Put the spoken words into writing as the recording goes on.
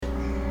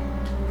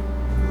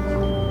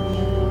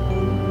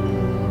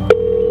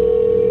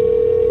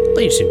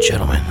Ladies and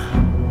gentlemen,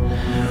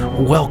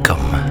 welcome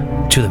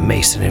to the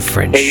Mason and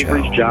Friends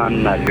Show,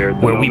 John, not here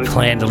where we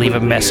plan to leave a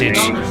message.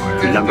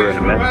 Number and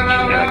a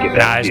message.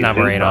 Nah, his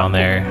number ain't on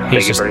there.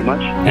 He's just, very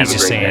much. he's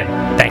just saying,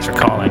 thanks for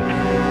calling.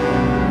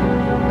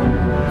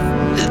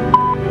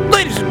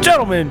 Ladies and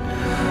gentlemen,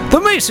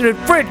 the Mason and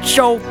Friends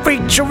Show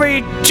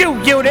featuring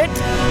 2 Unit.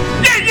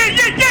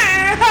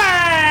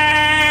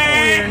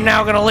 We're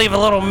now gonna leave a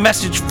little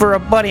message for a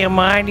buddy of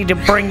mine. Need to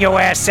bring your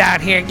ass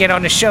out here and get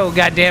on the show,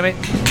 goddammit.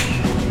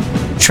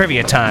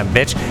 Trivia time,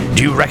 bitch.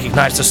 Do you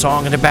recognize the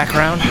song in the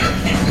background?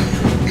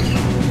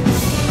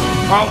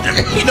 Oh,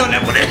 you know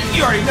that one.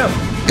 You already know.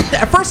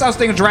 At first I was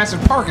thinking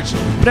Jurassic Park,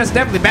 but that's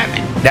definitely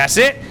Batman. That's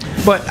it?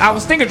 But I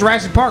was thinking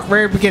Jurassic Park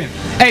very beginning.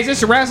 Hey, is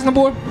this your wrestling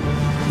boy?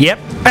 Yep.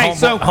 Hey,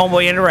 so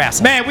homeboy into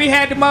wrestling. Man, we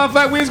had the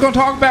motherfucker. We was gonna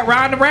talk about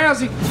Ronda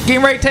Rousey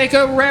getting ready to take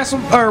over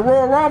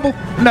Royal Rumble.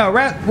 No,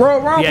 Royal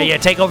Rumble. Yeah,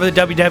 take over the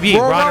WWE.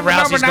 Royal Ronda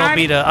Rumble Rousey's gonna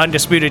be the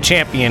undisputed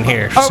champion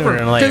here sooner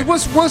than later.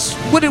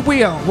 What did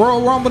we own?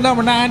 Royal Rumble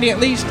number 90 at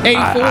least?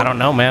 84? I don't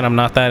know, man. I'm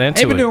not that into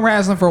They've it. been doing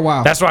wrestling for a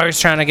while. That's why I was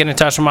trying to get in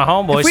touch with my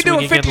homeboys. If we so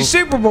doing 50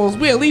 Super Bowls,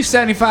 we at least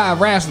 75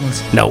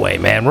 wrestlings. No way,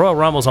 man. Royal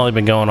Rumble's only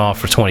been going on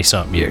for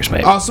 20-something years,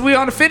 maybe. Oh, so we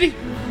on the 50?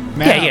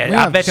 Man,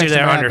 yeah. I bet you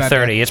they're under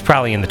 30. It's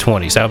probably in the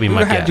 20s. That would be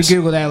my We'll guess. have to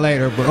Google that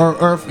later. But,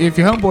 or if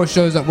your homeboy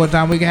shows up one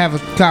time, we can have a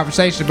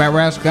conversation about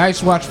wrestling. I used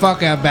to watch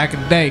fuck out back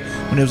in the day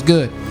when it was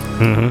good.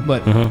 Mm-hmm.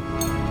 But,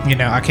 you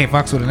know, I can't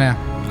fucks with it now.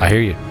 I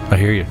hear you.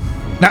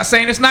 Not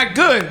saying it's not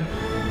good.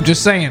 I'm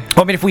just saying.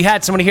 Well, I mean, if we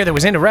had somebody here that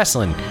was into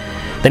wrestling,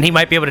 then he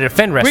might be able to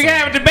defend wrestling. We can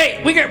have a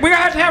debate. We're going to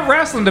have to have a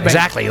wrestling debate.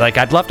 Exactly. Like,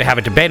 I'd love to have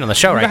a debate on the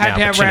show right now. We're going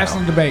to have a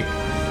wrestling debate.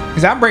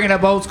 Because I'm bringing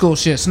up old school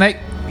shit. Snake.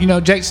 You know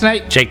Jake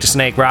Snake? Jake the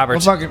Snake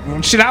Roberts. Well,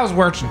 fucking shit, I was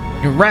watching.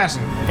 You're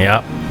wrestling.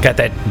 Yep. Got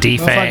that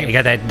D-Fang. You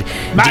got that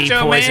Macho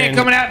D-Poison. Man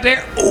coming out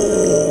there.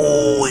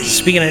 Ooh.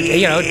 Speaking of,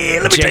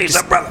 let me tell you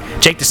something, brother.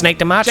 Jake the Snake,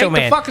 the Macho Jake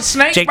Man. the fucking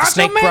Snake, Jake the Macho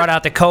Snake Man? brought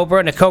out the Cobra,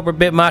 and the Cobra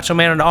bit Macho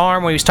Man on the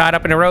arm when he was tied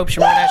up in the ropes.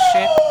 You remember that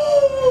shit?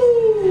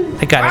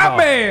 They got it all.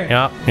 Man.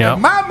 Yep.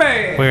 My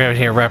man. We're out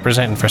here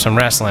representing for some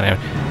wrestling. And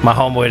my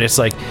homeboy that's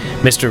like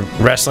Mr.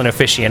 Wrestling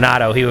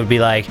Aficionado, he would be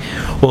like,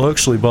 well,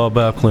 actually, Bob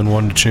Backlund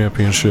won the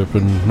championship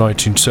in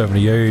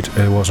 1978, and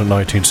it wasn't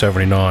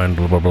 1979,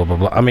 blah, blah, blah, blah,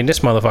 blah. I mean, this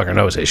motherfucker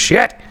knows his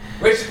shit.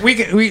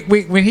 We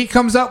when he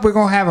comes up, we're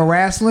going to have a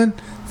wrestling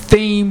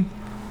theme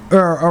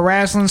or a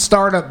wrestling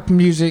startup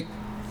music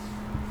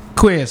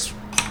quiz.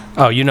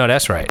 Oh, you know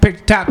that's right. Pick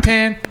the top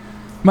 10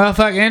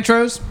 motherfucking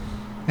intros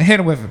and hit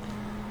him with it.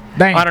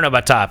 Dang. I don't know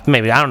about top.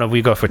 Maybe. I don't know if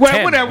we go for 10.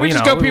 Well, whatever. We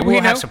just go people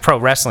we'll have some pro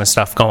wrestling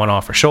stuff going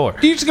on for sure.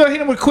 You just go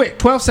hit him with quick,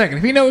 12 seconds.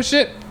 If you know his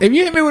shit, if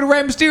you hit me with a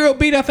Rey Mysterio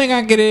beat, I think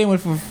I can get it in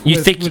with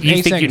You think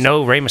you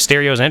know Rey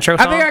Mysterio's intro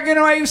song? I think I get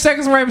in 8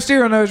 seconds and Rey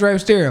Mysterio knows Rey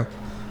Mysterio.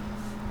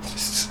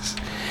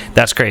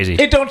 That's crazy.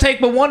 It don't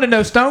take but one to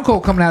know Stone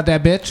Cold coming out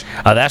that bitch.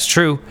 That's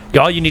true.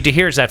 All you need to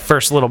hear is that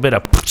first little bit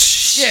of...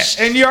 Yeah,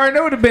 and you already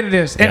know what the bit it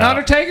is. And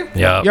Undertaker?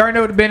 Yeah. You already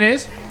know what the bit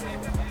is?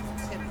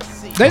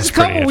 There's a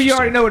couple where you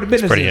already know what the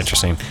bit is. Pretty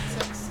interesting.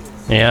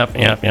 Yep.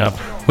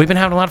 We've been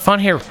having a lot of fun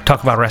here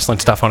talking about wrestling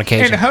stuff on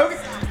occasion. And the Hogan.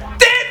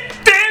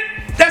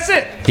 That's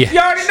it. Yeah. You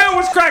already know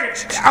what's cracking.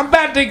 I'm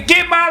about to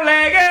get my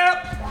leg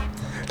up.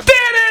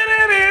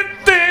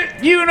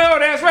 You know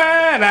that's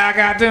right. I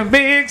got them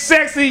big,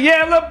 sexy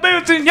yellow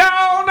boots, and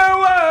y'all know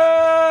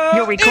what.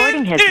 Your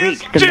recording has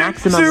reached the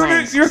maximum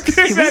length. To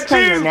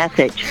replay your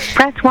message,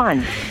 press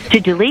 1. To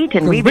delete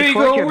and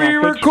re-record your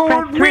message,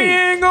 press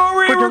 3.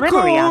 For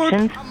delivery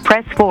options,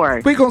 press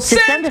 4. To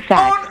send a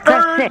fax,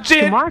 press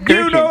 6. To mark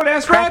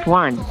urgent, press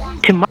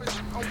 1. To mark...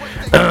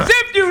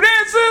 If you'd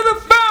answer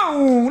the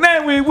phone,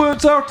 and we will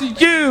talk to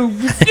you.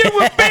 If you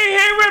would be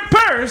here in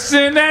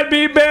person, that'd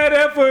be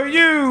better for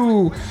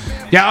you.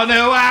 Y'all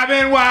know I've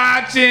been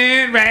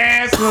watching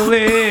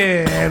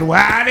wrestling.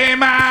 Why did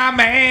my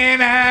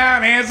man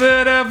out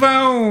answer the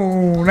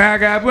phone? I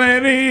got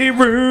plenty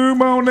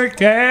room on the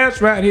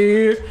couch right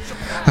here.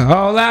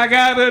 All I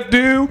gotta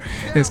do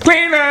is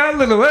clean a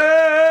little up.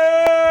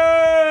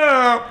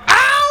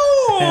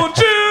 Ow!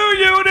 Do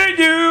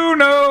you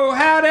know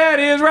how that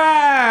is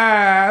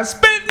right?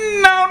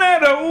 Spitting on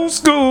that old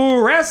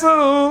school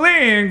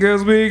wrestling,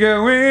 'cause we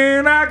go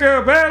in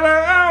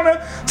acapella on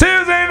a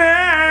Tuesday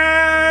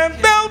night.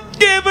 Don't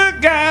give a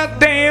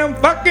goddamn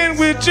fucking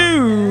with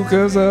you,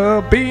 'cause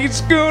a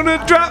beat's gonna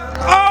drop.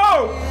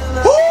 Oh!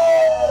 Woo!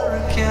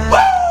 Woo!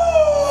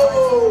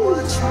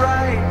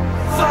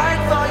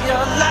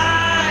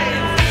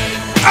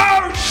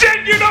 Oh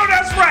shit, you know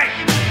that's right!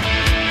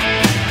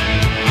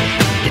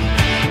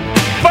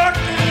 Fuck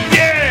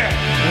yeah!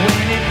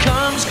 When it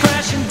comes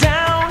crashing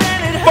down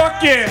and it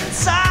Fuck yeah! hurts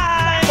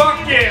inside.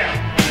 Fuck yeah!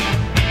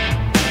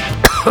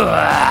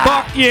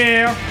 Fuck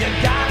yeah!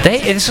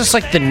 It's just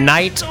like the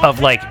night of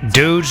like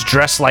dudes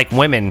dressed like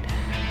women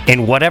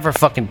in whatever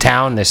fucking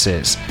town this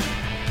is.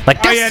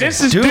 Like, Oh yeah,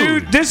 this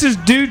is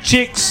dude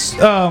chicks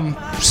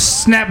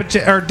snap a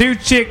chick, or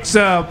dude chicks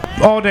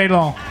all day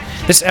long.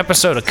 This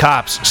episode of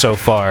Cops so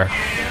far.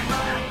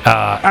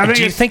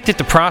 Do you think that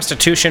the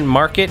prostitution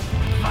market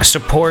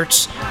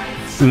supports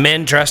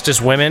men dressed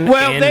as women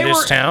in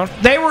this town?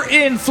 They were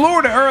in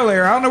Florida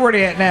earlier. I don't know where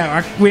they at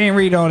now. We didn't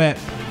read all that.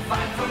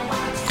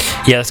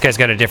 Yeah, this guy's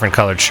got a different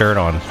colored shirt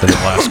on than the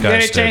last guy. Yeah,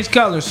 they changed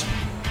colors.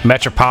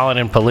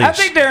 Metropolitan Police. I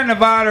think they're in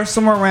Nevada or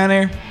somewhere around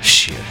there.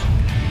 Shit.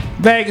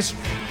 Vegas.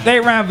 They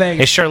around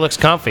Vegas. It sure looks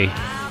comfy.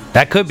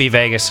 That could be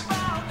Vegas.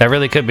 That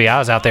really could be. I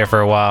was out there for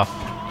a while.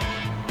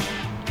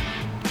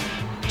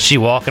 She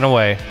walking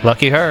away.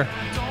 Lucky her.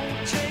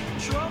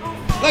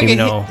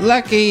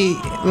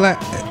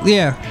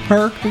 Yeah,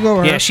 her. We'll go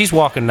with her. Yeah, she's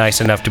walking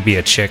nice enough to be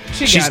a chick.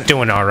 She's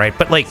doing all right.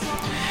 But like,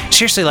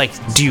 seriously, like,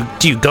 do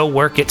you go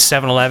work at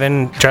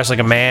 7-Eleven, dress like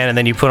a man, and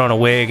then you put on a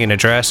wig and a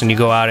dress, and you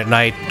go out at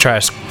night, try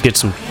to get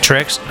some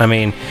tricks? I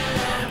mean,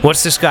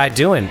 what's this guy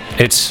doing?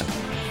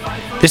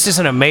 This is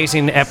an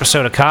amazing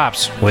episode of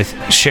Cops with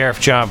Sheriff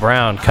John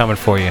Brown coming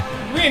for you.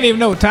 We didn't even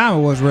know what time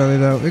it was really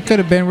though. It could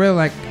have been really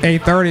like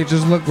 8:30. It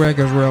just looked like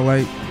it was real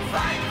late.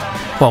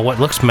 Well,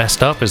 what looks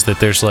messed up is that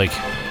there's like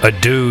a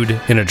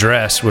dude in a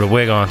dress with a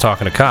wig on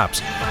talking to cops.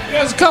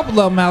 There's a couple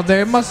of them out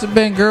there. It must have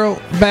been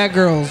bad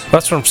girls.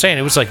 That's what I'm saying.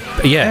 It was like,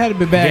 yeah. It had to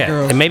be bad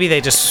girls. And maybe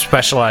they just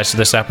specialized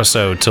this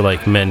episode to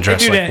like men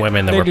dressed like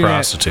women that were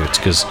prostitutes,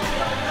 because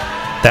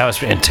that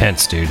was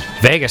intense, dude.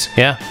 Vegas,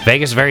 yeah.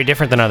 Vegas is very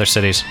different than other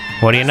cities.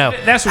 What do you know?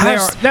 That's where they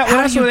are.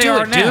 That's where they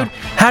are now. Dude?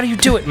 How do you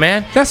do it,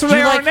 man? That's where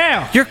they are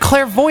now. You're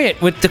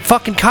clairvoyant with the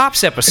fucking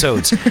Cops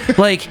episodes.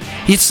 Like,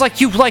 it's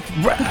like you like,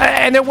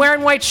 and they're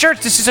wearing white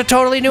shirts. This is a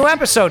totally new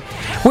episode.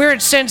 We're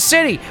in Sin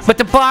City, but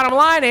the bottom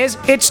line is,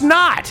 it's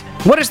not.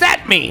 What does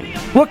that mean?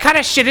 What kind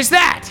of shit is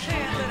that?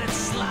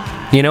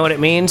 You know what it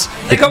means?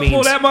 They gonna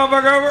pull that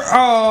motherfucker over?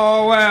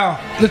 Oh, wow.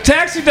 The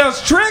taxi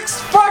does tricks?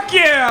 Fuck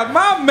yeah,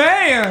 my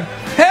man.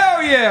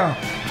 Hell yeah.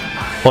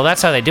 Well,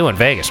 that's how they do in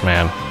Vegas,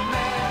 man.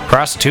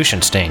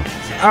 Prostitution sting.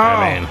 Oh.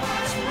 I mean,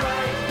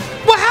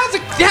 well,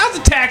 how's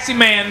a taxi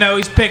man know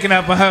he's picking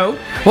up a hoe?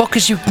 Well,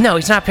 because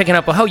he's not picking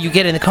up a hoe. You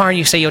get in the car and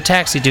you say, yo,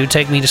 taxi dude,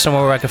 take me to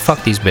somewhere where I can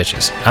fuck these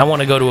bitches. I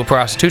want to go to a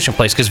prostitution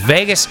place. Because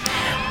Vegas,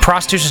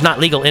 prostitution is not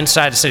legal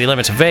inside the city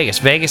limits of Vegas.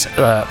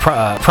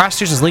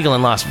 Prostitution is legal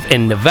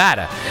in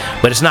Nevada,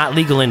 but it's not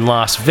legal in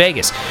Las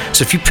Vegas.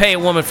 So if you pay a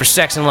woman for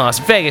sex in Las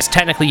Vegas,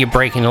 technically you're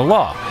breaking the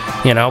law,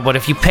 you know. But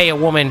if you pay a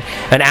woman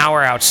an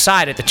hour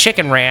outside at the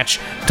chicken ranch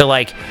to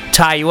like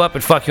tie you up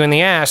and fuck you in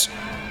the ass,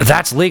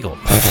 that's legal.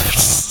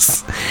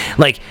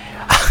 Like,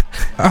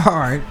 all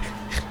right.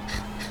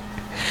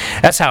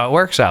 That's how it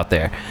works out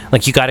there.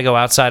 Like, you got to go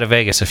outside of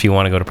Vegas if you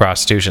want to go to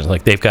prostitution.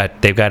 Like, they've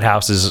got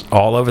houses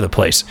all over the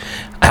place,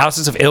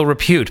 houses of ill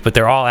repute, but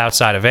they're all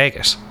outside of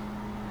Vegas.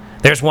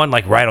 There's one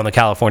like right on the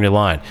California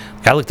line.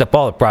 I looked up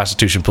all the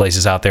prostitution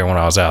places out there when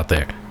I was out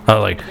there. I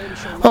was like,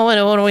 well,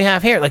 what do we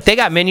have here? Like, they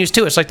got menus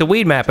too. It's like the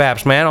weed map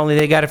apps, man. Only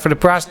they got it for the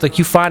prostitute. Like,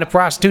 you find a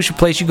prostitution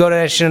place, you go to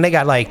that shit, and they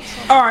got like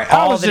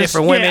all the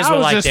different women's with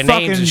like their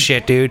names and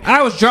shit, dude.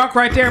 I was drunk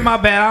right there. My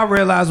bad. I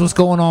realize what's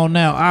going on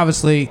now.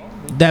 Obviously,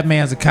 that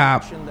man's a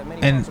cop,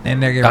 and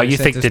they're getting ready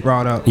to set this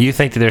broad up. You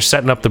think that they're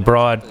setting up the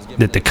broad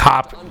that the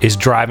cop is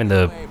driving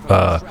the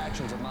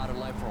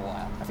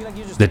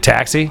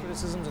taxi?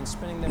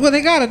 Well,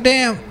 they got a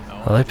damn.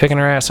 Are they picking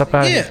her ass up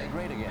out of here? Yeah.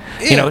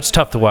 You know, it's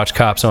tough to watch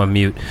Cops on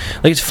mute.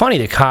 Like, it's funny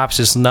that Cops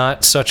is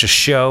not such a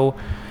show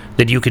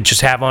that you could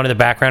just have on in the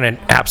background and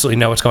absolutely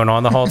know what's going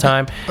on the whole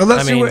time.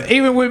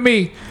 Even with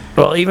me.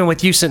 Well, even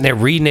with you sitting there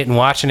reading it and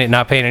watching it and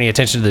not paying any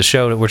attention to the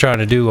show that we're trying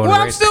to do.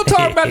 I'm still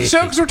talking about the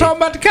show because we're talking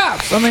about the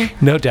Cops. I mean,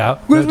 no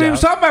doubt. We were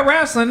talking about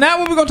wrestling. Now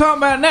what we're going to talk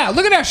about now.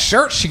 Look at that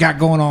shirt she got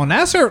going on.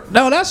 That's her.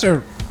 No, that's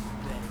her.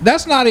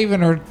 That's not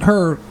even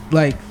her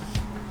like,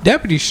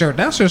 deputy shirt.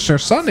 That's just her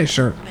Sunday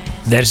shirt.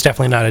 That's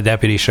definitely not a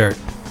deputy shirt.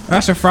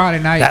 That's her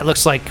Friday night. That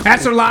looks like...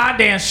 That's her line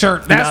dance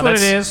shirt. That's what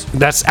it is.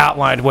 That's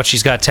outlined what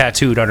she's got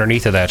tattooed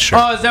underneath of that shirt.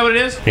 Oh, is that what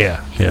it is?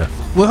 Yeah.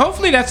 Well,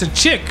 hopefully that's a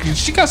chick.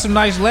 She got some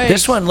nice legs.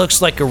 This one looks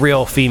like a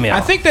real female.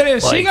 I think that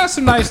is. Like, she got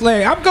some nice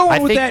legs. I'm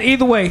going with that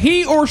either way.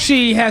 He or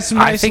she has some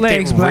nice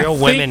legs, but I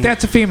think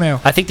that's a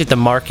female. I think that the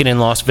market in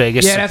Las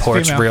Vegas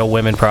supports real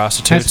women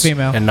prostitutes. That's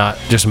female. And not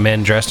just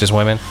men dressed as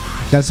women.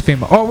 That's a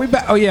female. Oh, we're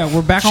back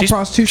on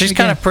prostitution. She's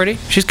kind of pretty.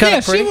 She's kind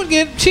of pretty.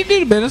 She'd do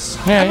the business.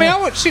 Yeah,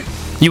 I would.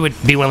 You would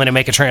be willing to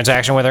make a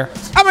transaction with her?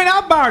 I mean,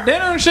 I'll buy her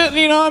dinner and shit.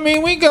 You know, I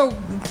mean, we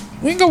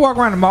can go walk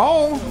around the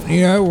mall.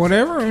 You know,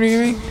 whatever. I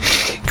mean,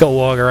 go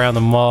walk around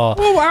the mall.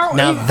 Well,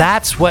 now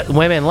that's what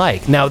women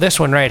like. Now this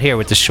one right here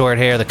with the short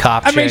hair, the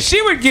cop. I mean, she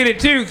would get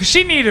it too, cause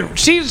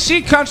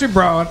she country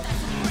broad.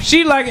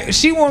 She like it.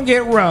 She won't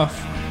get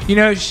rough. You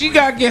know, she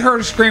gotta get her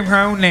to scream her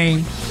own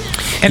name.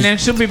 And then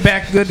she'll be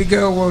back good to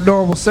go with her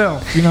normal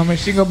self. You know what I mean?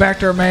 She can go back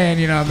to her man.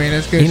 You know what I mean?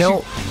 That's good. You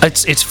know,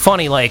 it's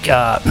funny. Like,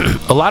 a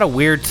lot of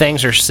weird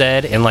things are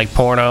said in, like,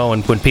 porno.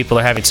 And when people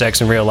are having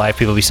sex in real life,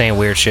 people be saying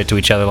weird shit to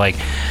each other. Like,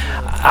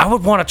 I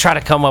would want to try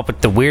to come up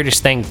with the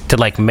weirdest thing to,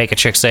 like, make a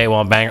chick say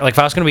while I'm banging her. Like, if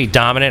I was going to be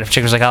dominant, if a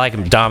chick was like, I like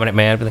him dominant,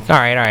 man, I'd be like, all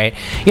right.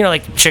 You know,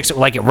 like, chicks that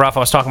like it rough I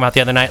was talking about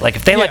the other night. Like,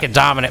 if they like a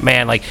dominant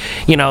man, like,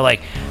 you know,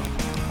 like...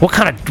 What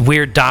kind of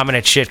weird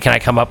dominant shit can I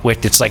come up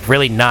with that's like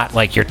really not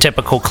like your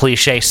typical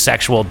cliche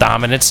sexual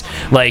dominance?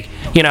 Like,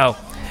 you know,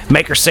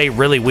 make her say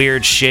really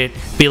weird shit.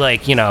 Be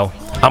like, tell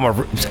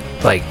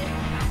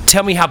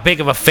me how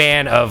big of a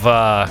fan of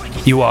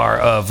you are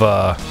of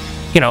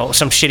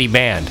some shitty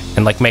band,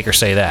 and like make her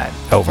say that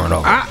over and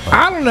over.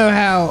 I don't know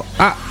how.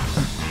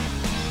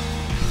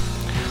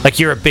 Like,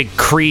 you're a big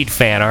Creed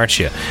fan, aren't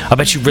you? I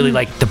bet you really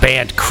like the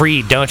band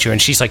Creed, don't you? And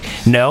she's like,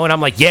 no. And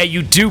I'm like, yeah,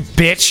 you do,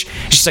 bitch.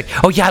 She's like,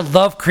 oh, yeah, I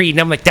love Creed. And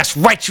I'm like, that's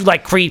right, you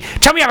like Creed.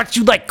 Tell me how much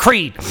you like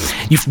Creed,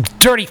 you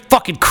dirty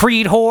fucking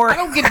Creed whore. I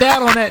don't get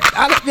down on that.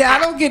 I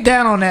don't get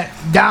down on that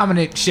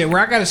dominant shit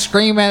where I got to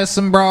scream at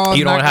some broad.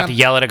 You don't have to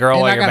yell at a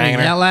girl while you're banging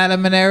her? Yell at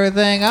him and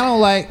everything. I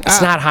don't like...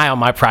 It's not high on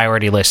my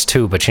priority list,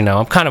 too, but,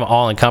 I'm kind of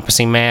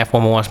all-encompassing, man. If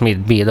woman wants me to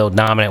be a little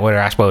dominant with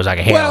her, I suppose I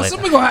can handle it. Well,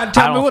 somebody going to have to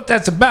tell me what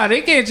that's about.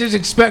 They can't just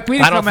expect me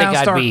to come out and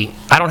start...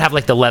 I don't have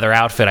like the leather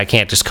outfit. I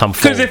can't just come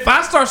full. Because if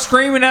I start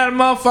screaming at a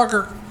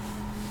motherfucker...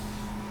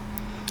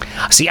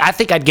 See, I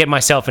think I'd get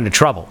myself into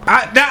trouble.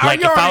 Like,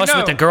 if I was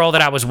with the girl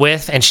that I was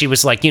with and she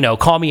was like,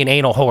 call me an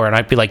anal whore, and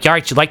I'd be like, all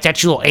right, you like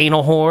that, you little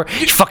anal whore?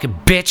 You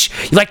fucking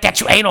bitch. You like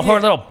that, you anal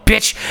whore, little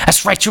bitch?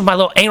 That's right, you're my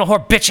little anal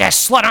whore,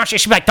 bitch-ass slut, aren't you?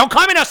 She'd be like, don't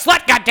call me no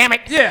slut,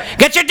 goddammit. Yeah.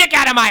 Get your dick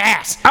out of my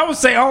ass. I would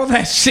say all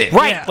that shit.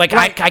 Right. Yeah.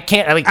 I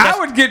can't. I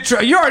would get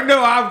trouble. You already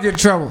know I would get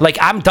trouble. Like,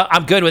 I'm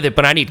good with it,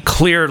 but I need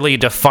clearly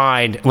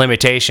defined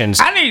limitations.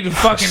 I need a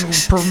fucking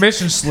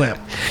permission slip.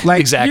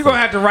 Like, exactly. You're going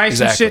to have to write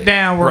some shit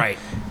down where... Right.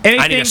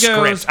 I need a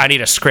script. I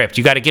need a script.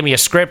 You got to give me a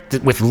script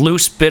with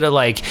loose bit of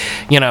where I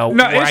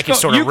can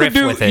sort of riff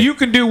with it. You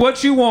can do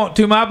what you want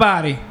to my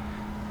body.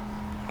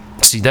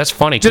 See, that's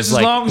funny. Just as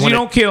long as you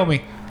don't kill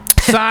me.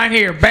 Sign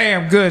here.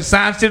 Bam. Good.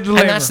 Sign to deliver.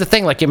 And that's the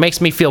thing. Like, it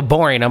makes me feel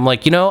boring. I'm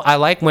like, I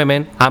like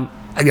women.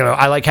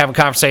 I like having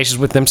conversations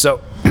with them.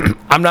 So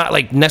I'm not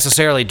like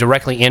necessarily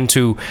directly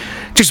into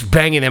just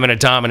banging them in a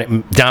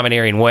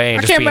domineering way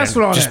and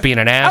just being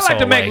an asshole. I like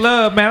to make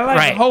love, man. I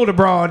like to hold a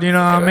broad, you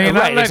know what I mean?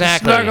 Right, I like to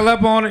snuggle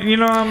up on it, you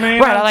know what I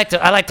mean? Right, I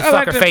like to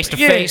fuck her face to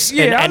face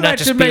and not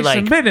just be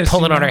like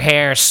pulling on her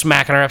hair,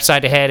 smacking her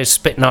upside the head, and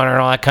spitting on her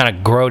and all that kind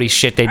of grody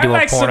shit they do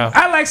in porno.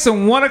 I like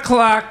some 1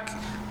 o'clock,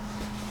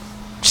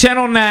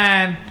 Channel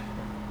 9,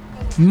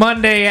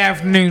 Monday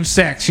afternoon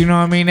sex, you know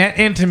what I mean? That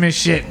intimate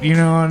shit, you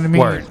know what I mean?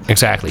 Word,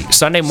 exactly.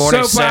 Sunday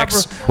morning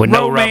sex with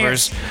no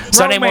rubbers.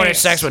 Sunday morning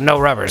sex with no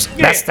rubbers.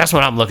 Yeah. That's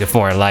what I'm looking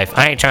for in life.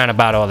 I ain't trying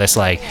about all this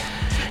tie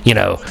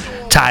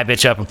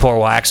bitch up and pour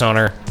wax on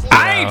her.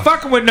 I ain't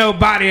fucking with no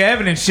body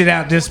evidence shit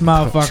out this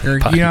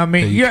motherfucker. You know what I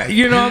mean?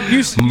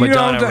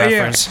 Madonna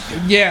reference.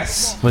 Yeah.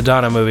 Yes.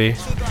 Madonna movie.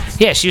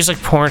 Yeah, she was like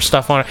pouring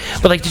stuff on her.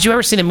 But like, did you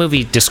ever see the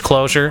movie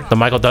Disclosure? The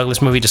Michael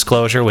Douglas movie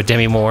Disclosure with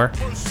Demi Moore?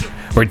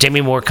 Where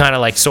Demi Moore kind of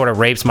like sort of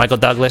rapes Michael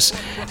Douglas,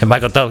 and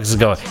Michael Douglas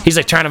he's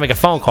like trying to make a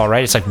phone call,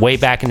 right? It's like way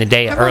back in the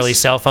day, early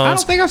cell phones. I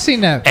don't think I've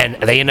seen that. And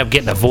they end up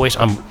getting a voice.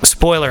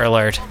 Spoiler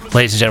alert,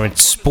 ladies and gentlemen.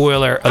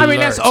 Spoiler alert. I mean,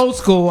 that's old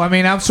school. I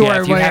mean, I'm sure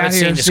everybody out here has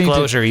seen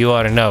Disclosure, you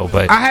ought to know.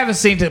 But I haven't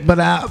seen it, but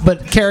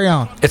carry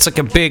on. It's like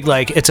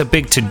it's a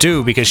big to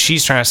do because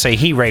she's trying to say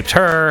he raped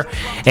her,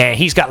 and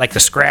he's got like the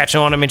scratch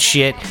on him and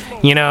shit,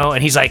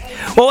 and he's like,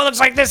 well, it looks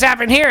like this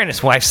happened here, and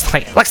his wife's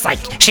like, looks like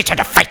she tried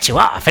to fight you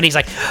off, and he's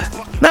like,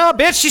 no,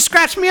 bitch, she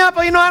scratched me up.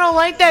 I don't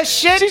like that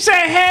shit. She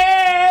said,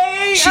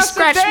 hey, she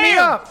scratched me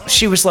up.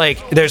 She was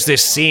like, there's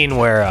this scene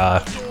where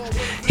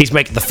he's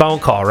making the phone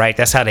call, right?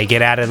 That's how they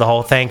get out of the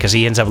whole thing, because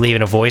he ends up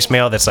leaving a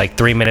voicemail that's like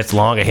 3 minutes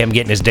long of him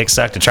getting his dick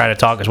sucked to try to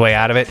talk his way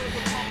out of it.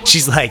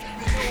 He's like,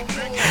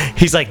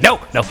 no.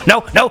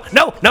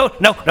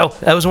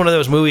 That was one of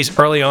those movies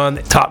early on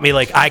that taught me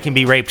like I can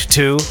be raped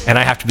too, and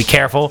I have to be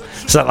careful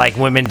so that like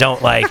women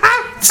don't like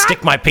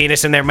stick my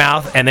penis in their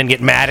mouth and then get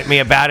mad at me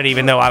about it,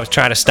 even though I was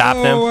trying to stop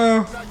them.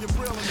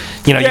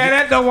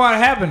 That don't want to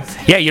happen.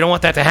 Yeah, you don't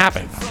want that to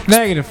happen.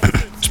 Negative.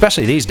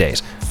 Especially these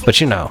days. But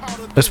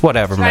it's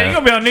whatever, man. You're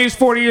going to be on news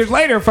 40 years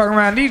later fucking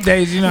around these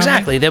days,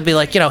 Exactly. They'll be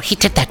like, he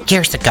did that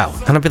years ago.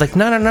 And I'll be like,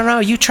 no,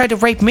 you tried to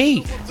rape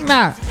me.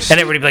 Nah. And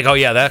everybody be like, oh,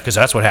 yeah, because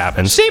that's what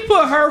happens. She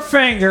put her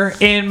finger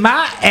in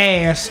my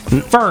ass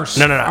first.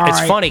 No.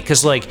 It's funny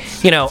because,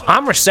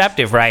 I'm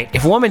receptive, right?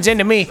 If a woman's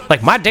into me,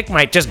 like, my dick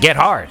might just get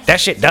hard. That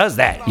shit does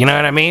that. You know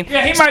what I mean?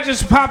 Yeah, he might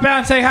just pop out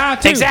and say hi,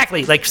 too.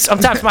 Exactly. Like,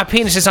 sometimes my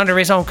penis is under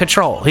his own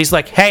control. He's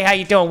like, hey, how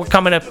you doing? We're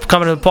coming to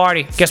the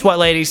party. Guess what,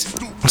 ladies?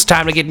 It's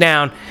time to get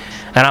down.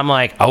 And I'm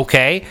like,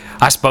 okay,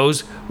 I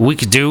suppose we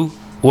could do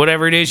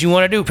whatever it is you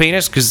want to do,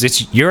 penis,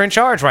 because you're in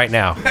charge right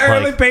now.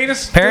 Apparently,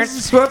 penis.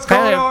 This is what's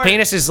going on.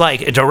 Penis is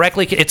like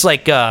directly. It's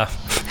like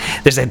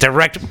there's a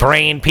direct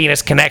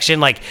brain-penis connection.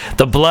 Like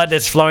the blood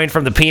that's flowing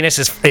from the penis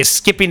is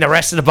skipping the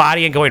rest of the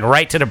body and going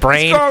right to the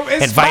brain,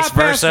 and vice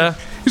versa.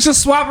 It's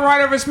just swapping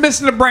right over. It's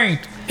missing the brain.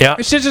 Yeah.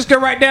 It should just go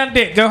right down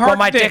dick. Go hard.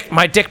 Well,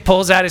 my dick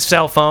pulls out his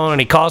cell phone and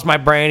he calls my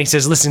brain. He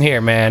says, "Listen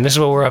here, man. This is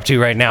what we're up to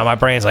right now." My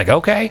brain's like,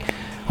 "Okay,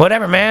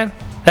 whatever, man.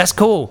 That's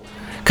cool."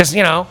 Because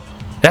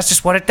that's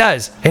just what it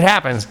does. It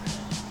happens.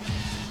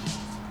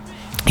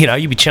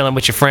 You be chilling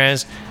with your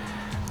friends,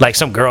 like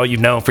some girl you've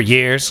known for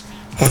years,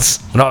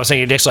 and all of a sudden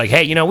your dick's like,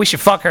 hey, we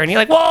should fuck her, and you're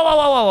like,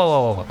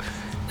 whoa.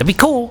 That'd be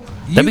cool.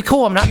 That'd be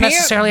cool. I'm not can't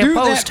necessarily do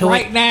opposed that to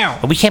right it. now.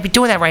 But we can't be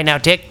doing that right now,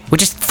 Dick. We're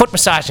just foot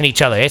massaging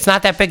each other. It's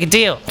not that big a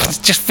deal. It's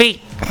just feet.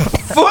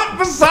 Foot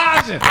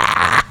massaging.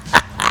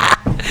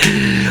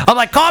 I'm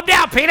like, calm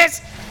down,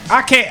 penis.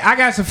 I can't. I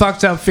got some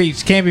fucked up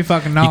feet. Can't be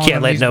fucking gnawing You can't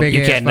on let these no. big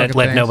You ass can't fucking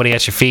let things. nobody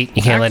at your feet.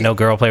 You can't let no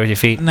girl play with your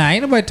feet. Nah,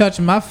 ain't nobody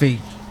touching my feet,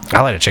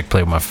 I let a chick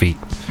play with my feet.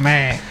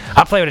 man.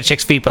 I play with a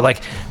chick's feet, but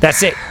like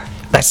that's it.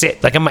 That's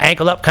it. Like I'm an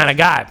ankle up kind of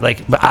guy.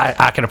 Like, but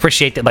I can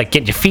appreciate that. Like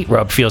getting your feet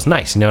rubbed feels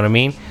nice. You know what I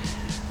mean?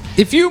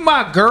 If you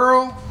my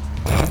girl,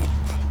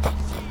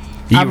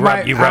 You I rub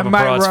might- you I rub a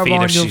might broad's rub feet,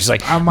 on and your- she's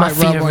like, I my might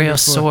feet rub are on real your foot.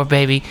 sore,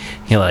 baby.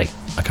 You're like,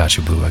 I got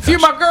you, boo. I got if you you.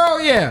 my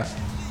girl, yeah.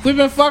 We've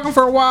been fucking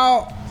for a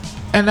while,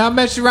 and I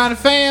met you around the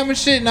fam and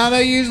shit, and I know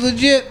you's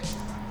legit.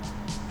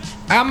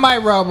 I might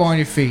rub on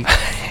your feet.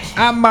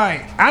 I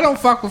might. I don't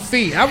fuck with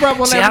feet. I rub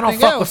on See, everything I don't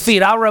fuck else. with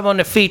feet. I'll rub on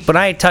the feet, but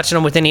I ain't touching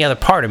them with any other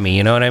part of me.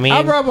 You know what I mean?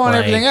 I rub on Like,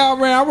 everything else,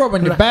 man. I rub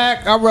on your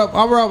back. I rub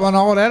on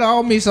all that.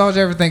 I'll massage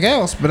everything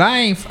else. But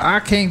I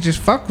can't just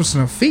fuck with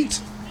some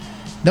feet.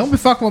 Don't be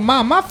fucking with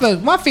mine. My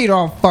feet are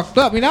all fucked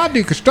up. I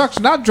do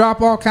construction. I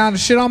drop all kind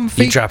of shit on my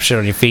feet. You drop shit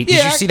on your feet. Yeah,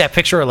 Did you see that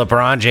picture of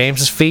LeBron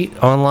James's feet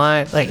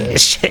online? Like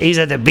he's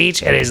at the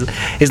beach and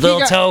his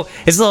little toe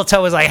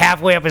is like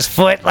halfway up his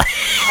foot. Like,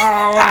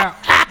 Oh wow.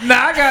 Nah,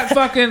 I got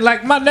fucking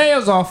like my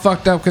nails all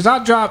fucked up because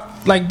I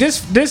dropped like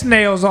this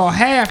nail's all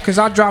half because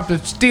I dropped a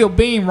steel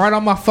beam right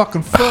on my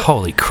fucking foot.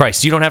 holy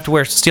Christ! You don't have to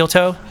wear steel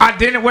toe. I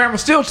didn't wear my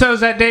steel toes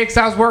that day because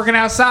I was working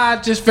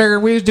outside. Just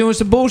figured we was doing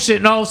some bullshit,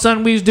 and all of a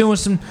sudden we was doing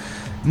some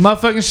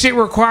motherfucking shit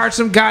required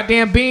some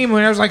goddamn beam, and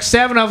there was like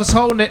 7 of us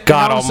holding it.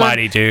 God and all of a sudden,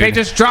 almighty, dude. They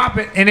just drop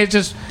it, and it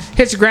just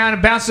hits the ground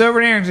and bounces over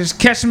there and just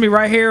catches me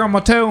right here on my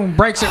toe and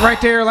breaks it right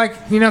there, like,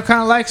 kind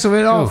of like, so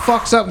it all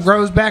fucks up and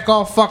grows back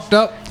all fucked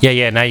up.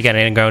 Yeah. Now you got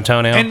an ingrown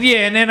toenail. And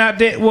then I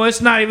did, well,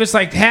 it's not even, it's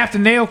like half the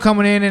nail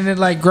coming in, and it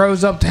like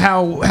grows up to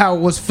how it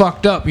was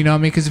fucked up, you know what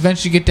I mean? Because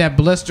eventually you get that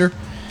blister.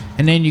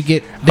 And then you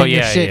get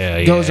your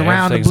shit goes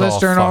around the Everything's all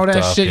blister and all that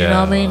fucked up, shit, you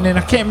know what I mean? And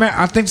I can't remember.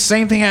 I think the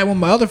same thing happened with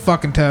my other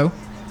fucking toe.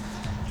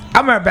 I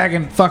remember back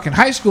in fucking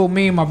high school,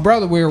 me and my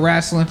brother, we were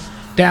wrestling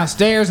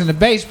downstairs in the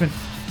basement,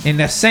 and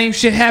that same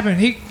shit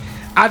happened.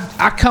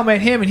 I come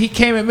at him, and he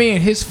came at me,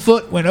 and his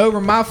foot went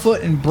over my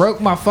foot and broke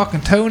my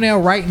fucking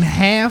toenail right in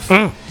half,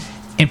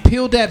 and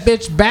peeled that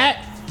bitch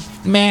back.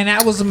 Man,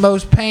 that was the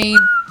most pain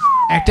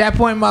at that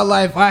point in my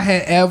life I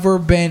had ever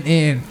been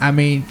in. I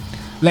mean,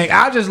 like,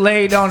 I just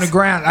laid on the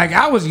ground. Like,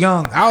 I was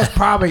young. I was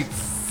probably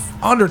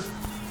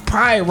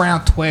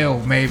around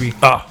 12, maybe.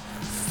 Oh,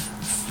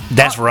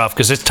 that's rough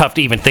because it's tough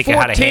to even think of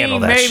how to handle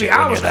that maybe. shit.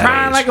 I when was you're that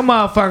crying age. like a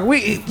motherfucker.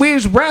 We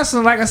was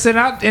wrestling, like I said,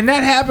 and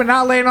that happened.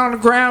 I laid on the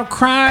ground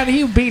crying.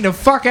 He was beating the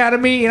fuck out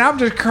of me, and I'm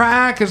just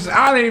crying because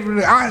I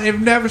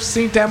have never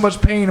seen that much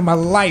pain in my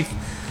life.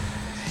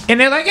 And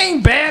they're like,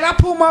 ain't bad. I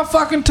pull my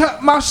fucking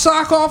my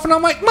sock off, and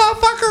I'm like,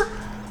 motherfucker,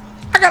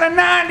 I got a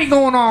 90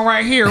 going on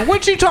right here.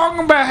 What you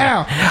talking about?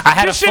 How? I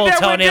had This a full shit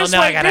that went toenail, this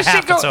now I way, got a this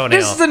half shit a toenail.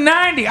 This is a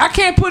 90. I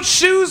can't put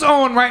shoes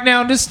on right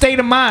now in this state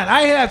of mind.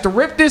 I have to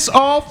rip this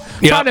off,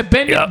 try to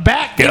bend it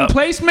back in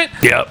placement.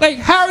 Like,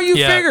 how are you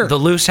figure? The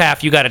loose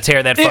half, you got to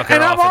tear that fucker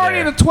And off. I'm already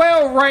in a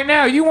 12 right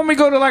now. You want me to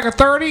go to like a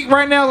 30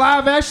 right now,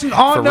 live action,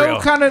 on For no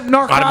real. kind of I've been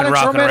narcotics or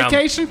rocking around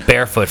medication?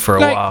 barefoot for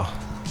a Like, while.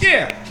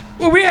 Yeah.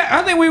 Well,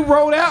 I think we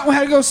rolled out. We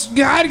had to go.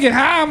 I had to get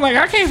high. I'm like,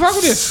 I can't fuck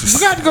with this. We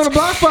got to go to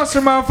Blockbuster,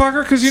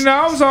 motherfucker, because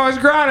I was always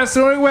grinding.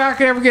 So the only way I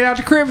could ever get out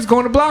the crib is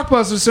going to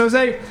Blockbuster. So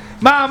say,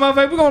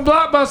 motherfucker, we're going to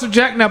Blockbuster,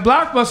 Jack. Now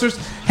Blockbusters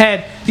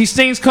had these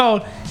things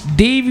called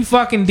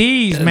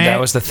DVDs, man. That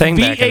was the thing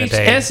back in the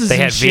day. VHSs They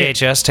had and shit.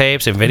 VHS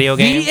tapes and video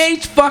games.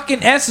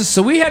 VHS.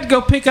 So we had to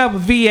go pick up a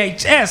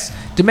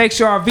VHS to make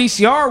sure our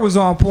VCR was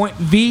on point.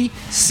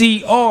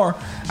 VCR.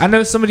 I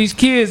know some of these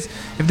kids,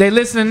 if they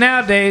listening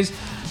nowadays,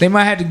 they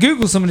might have to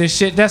Google some of this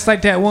shit. That's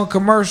like that one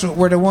commercial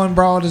where the one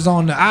broad is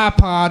on the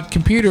iPod,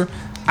 computer,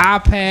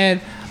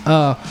 iPad,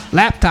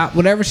 laptop,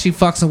 whatever she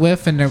fucking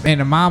with, and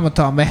the mama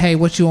talking about, hey,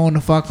 what you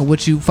fucking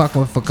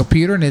with for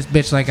computer? And this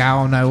bitch like, I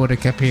don't know what a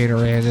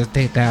computer is. It's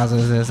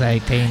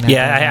 2018.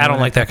 Yeah, I don't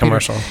like that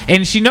commercial.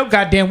 And she know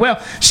goddamn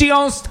well she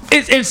owns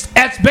it's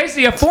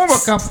basically a former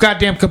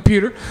goddamn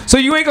computer. So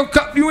you ain't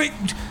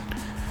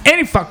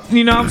any fuck.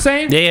 You know what I'm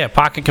saying? Yeah,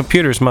 pocket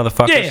computers,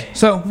 motherfuckers. Yeah.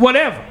 So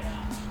whatever.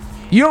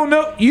 You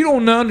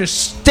don't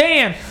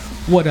understand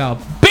what a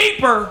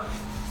beeper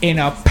and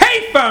a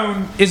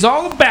payphone is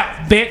all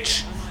about,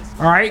 bitch.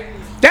 All right,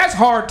 that's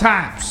hard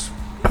times.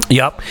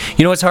 Yep.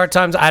 You know what's hard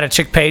times? I had a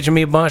chick paging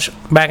me a bunch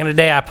back in the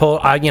day. I pull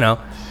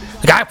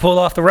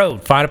off the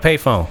road, find a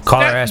payphone,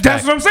 call her ass back.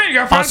 That's what I'm saying. You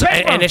gotta find a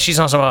payphone. And then she's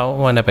on some,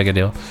 wasn't that big a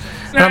deal.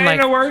 And Nah, I'm ain't like,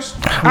 no worse.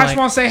 I just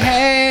want to say,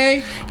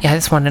 hey. Yeah, I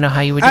just wanted to know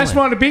how you were I doing. just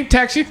wanted to beat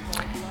text you.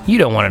 You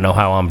don't want to know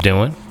how I'm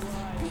doing.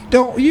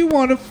 Don't you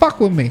want to fuck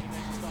with me?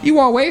 You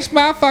want to waste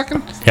my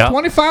fucking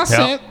 25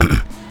 cents?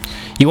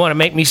 You want to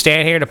make me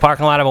stand here in the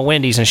parking lot of a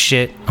Wendy's and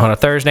shit on a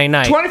Thursday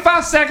night?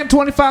 25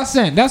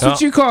 cents. That's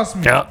what you cost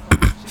me. Yep.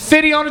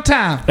 50 on the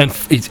time. And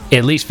it's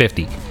at least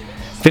 50.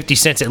 50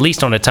 cents at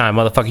least on the time,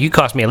 motherfucker. You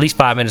cost me at least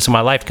 5 minutes of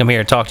my life to come here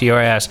and talk to your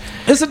ass.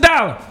 It's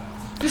 $1.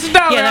 It's $1.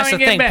 Yeah, that's I ain't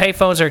the thing. getting back.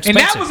 Payphones are And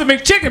that expensive. was a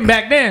McChicken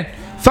back then.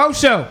 Faux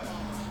show.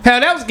 Hell,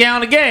 that was a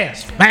gallon of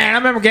gas. Man, I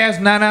remember gas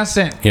was 99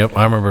 cents. Yep,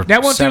 I remember.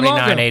 That wasn't too long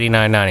ago. 79,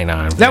 89,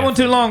 99. That wasn't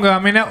too long ago.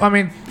 I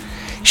mean,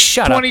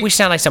 Shut 20 up. We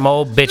sound like some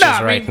old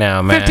bitches right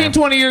now, man. 15,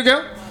 20 years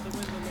ago.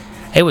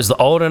 It was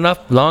long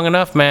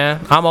enough,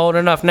 man. I'm old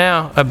enough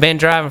now. I've been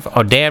driving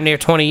for damn near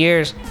 20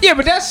 years. Yeah,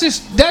 but that's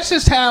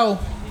just how.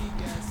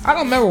 I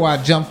don't remember why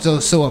I jumped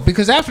so up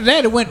because after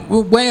that it went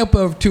way up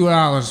over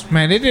 $2.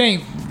 Man, it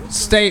ain't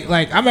stay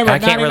like I remember. I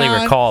can't really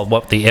recall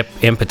what the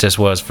impetus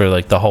was for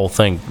like the whole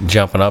thing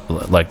jumping up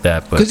like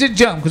that, but because it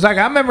jumped. Because like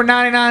I remember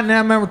 99 and I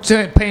remember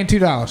paying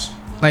 $2.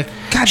 Like it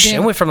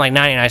goddamn, went from like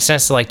 99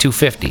 cents to like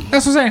 250.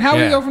 that's what I'm saying. How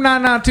we Yeah. go from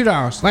 99 to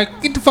 $2?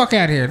 Like get the fuck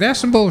out of here. That's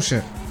some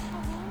bullshit.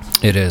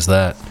 It is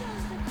that.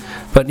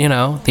 But you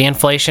know, the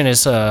inflation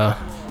is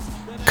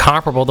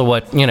comparable to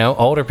what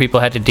older people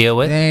had to deal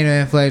with. They ain't no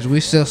inflation. We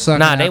still suck.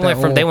 Nah, they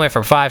went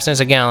from 5 cents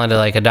a gallon to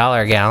like $1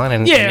 a gallon,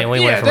 and then we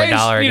went from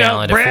 $1 a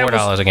gallon to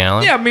 $4 a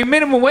gallon. Yeah, I mean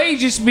minimum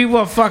wage used to be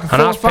what fucking $4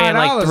 And I or was paying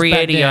like $5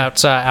 $3.80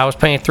 outside. I was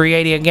paying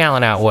 $3.80 a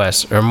gallon out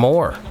west or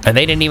more, and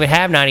they didn't even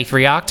have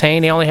 93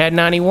 octane. They only had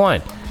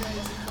 91.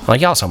 Like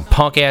y'all some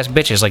punk ass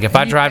bitches. Like if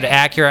I drive to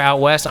Acura out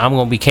west, I'm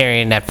gonna be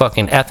carrying that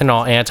fucking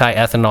ethanol,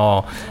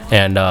 anti-ethanol,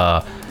 and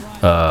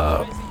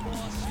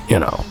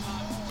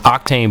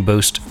octane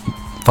boost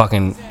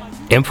fucking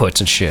inputs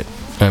and shit.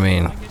 I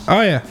mean,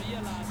 Oh yeah.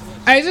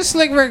 Hey, this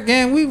Slick Rick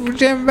again. We were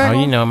jamming back. oh,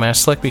 you know, man,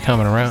 Slick be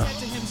coming around.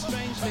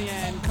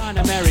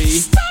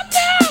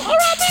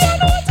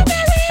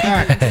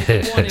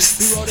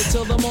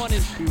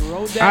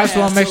 I just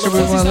want to make sure we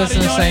want to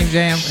listen to the same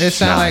jam. It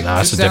sounded Nah,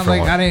 like it's it a sounded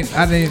different like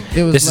I didn't.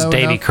 It was. This is low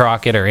Davy enough.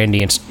 Crockett or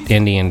Indian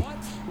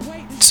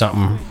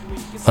something.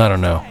 I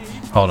don't know.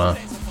 Hold on.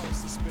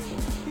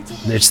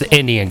 It's the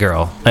Indian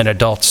girl, an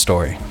adult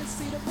story.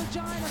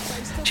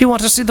 She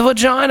wants to see the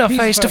vagina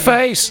face to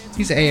face.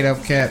 He's an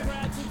 8-up cat.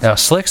 Now,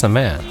 Slick's the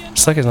man.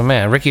 Slick is the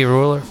man. Ricky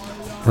Ruler,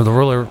 or the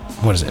Ruler.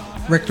 What is it?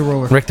 Rick the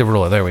Ruler. Rick the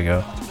Ruler. There we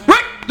go.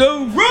 Rick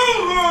the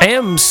Ruler.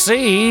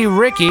 MC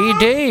Ricky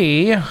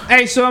D.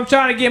 Hey, so I'm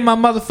trying to get my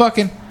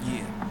motherfucking.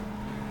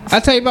 I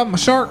tell you about my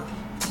shark.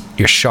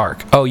 Your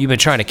shark. Oh, you've been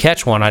trying to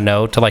catch one, I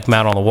know, to like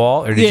mount on the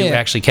wall, or did you Yeah.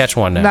 actually catch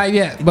one now? Not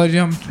yet, but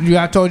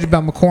I told you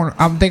about my corner.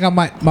 I think I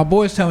might. My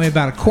boys tell me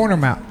about a corner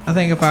mount. I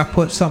think if I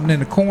put something in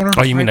the corner.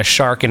 Oh, you mean a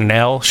shark in an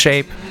L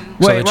shape?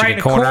 Wait, that you right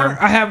in can the corner.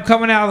 I have him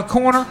coming out of the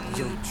corner,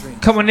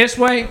 coming this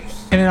way,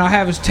 and then I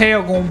have his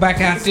tail going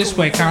back out this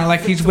way, kind of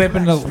like he's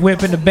whipping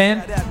the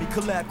bend.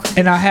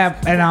 And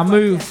I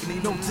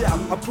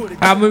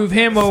move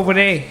him over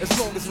there.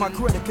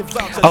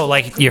 Oh,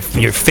 like your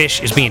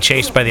fish is being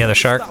chased by the other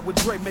shark?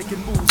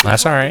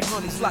 That's all right.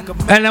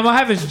 And I'm gonna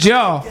have his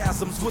jaw.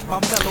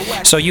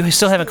 So you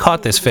still haven't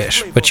caught this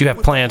fish, but you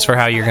have plans for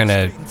how you're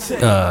gonna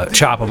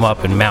chop him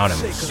up and mount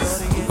him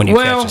when you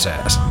catch his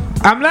ass.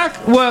 I'm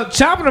not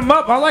chopping him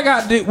up. All I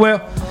gotta do,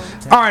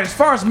 all right. As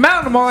far as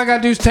mounting him, all I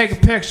gotta do is take a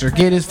picture,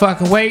 get his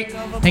fucking weight,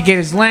 and get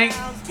his length,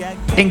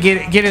 and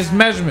get his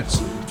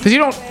measurements. Cause you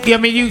don't. I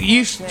mean,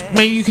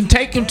 you can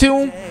take him to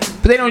them,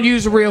 but they don't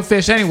use the real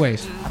fish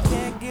anyways.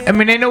 I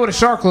mean, they know what a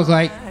shark looks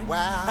like,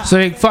 so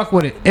they fuck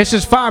with it. It's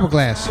just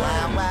fiberglass.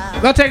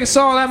 If I take a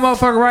saw, that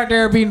motherfucker right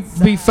there be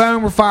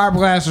foam or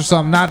fiberglass or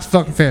something, not the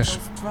fucking fish.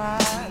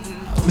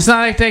 It's not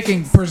like they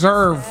can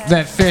preserve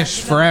that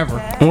fish forever.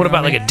 And what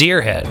about like a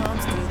deer head?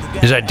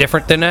 Is that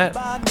different than that?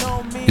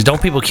 Because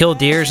don't people kill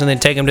deers and then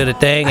take them to the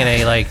thing and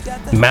they like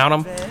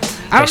mount them?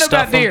 I don't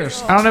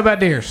know about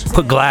deers.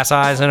 Put glass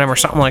eyes in them or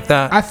something like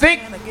that.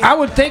 I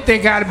would think they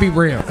got to be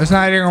real. It's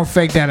not like they're gonna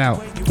fake that out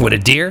With a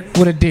deer?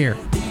 with a deer.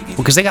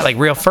 Because they got like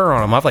real fur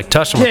on them. I've like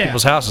touched them at Yeah.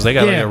 people's houses. They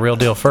got like Yeah. a real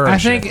deal fur. I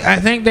and shit.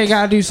 think they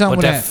got to do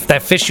something But with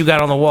that fish you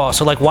got on the wall.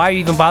 So like, why are you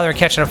even bothering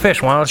catching a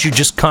fish? Why don't you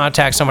just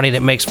contact somebody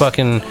that makes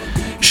fucking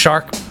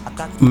shark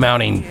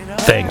mounting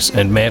things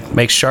and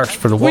makes sharks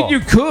for the wall? Well, you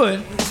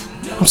could,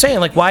 I'm saying,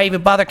 like, why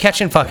even bother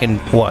catching fucking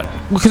one?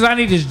 because I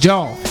need his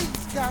jaw.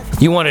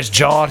 You want his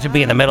jaw to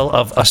be in the middle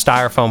of a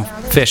styrofoam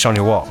fish on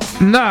your wall.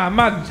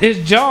 Nah,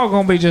 his jaw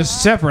gonna be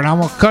just separate. I'm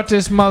gonna cut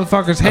this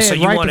motherfucker's head So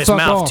you right want the his fuck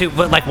mouth off. too.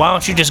 But like, why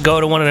don't you just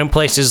go to one of them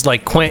places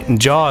like Quentin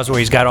Jaws where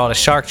he's got all the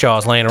shark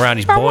jaws laying around,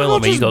 he's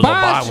boiling them, and you go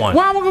buy one.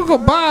 Why am I gonna go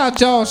buy a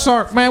jaw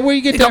shark, man? Where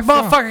you get You go, that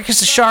from? motherfucker,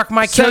 because the shark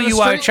might kill Sell the you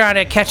while you're street- trying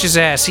to catch his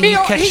ass. See, He you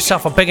don't- catch he-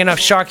 yourself a big enough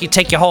shark, you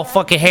take your whole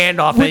fucking hand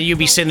off, and you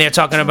be sitting there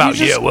talking about,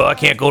 You just- yeah, well, I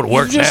can't go to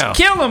work You just now.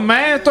 kill him,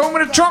 man. Throw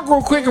him in the trunk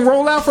real quick and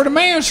roll out for the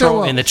man show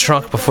Throw up. in the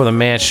trunk before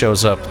the man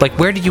shows up. Like,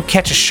 where did you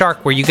catch a shark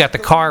where you got the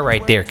car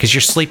right there? Because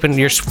you're sleeping,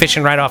 you're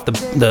fishing right off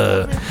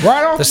the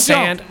Right off the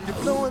sand.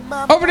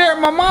 Over there at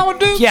my mama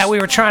dude. Yeah, we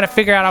were trying to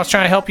figure out. I was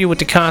trying to help you with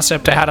the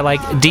concept of how to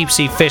like deep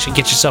sea fish and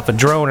get yourself a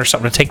drone or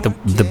something to take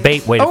the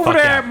bait way the Over fuck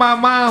there out. at my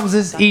mom's,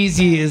 it's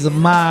easy as a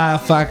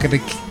motherfucker.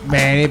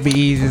 Man, it'd be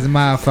easy as a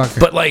motherfucker.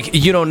 But like,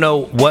 you don't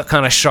know what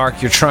kind of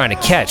shark you're trying to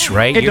catch,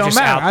 right? It You're don't just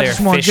matter. out I there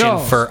just want fishing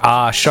jaws. for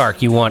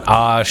shark. You want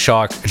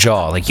shark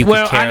jaw. Like you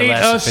well, could care I need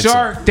less a if it's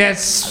shark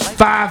that's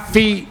 5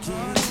 feet.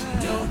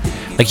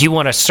 like you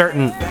want a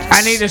certain.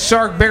 I need a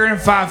shark bigger than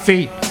 5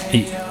 feet.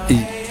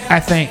 I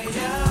think.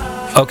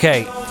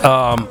 Okay,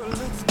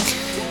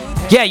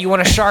 yeah, you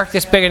want a shark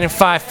that's bigger than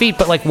 5 feet,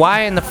 but like,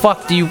 why in the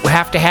fuck do you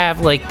have to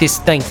have like this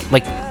thing?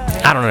 Like,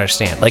 I don't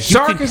understand. Like,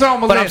 Shark you can, is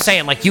on my but I'm list.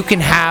 saying, like, you can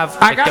have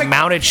like the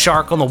mounted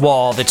shark on the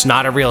wall that's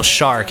not a real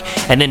shark,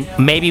 and then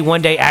maybe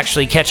one day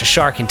actually catch a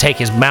shark and take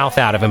his mouth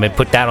out of him and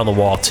put that on the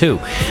wall too.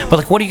 But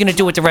like, what are you gonna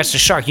do with the rest of the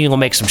shark? You gonna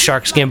make some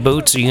shark skin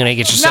boots? Or you gonna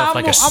get yourself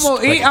a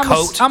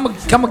coat? I'm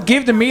gonna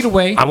give the meat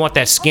away. I want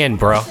that skin,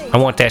 bro. I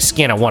want that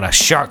skin. I want a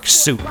shark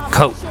suit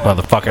coat,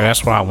 motherfucker.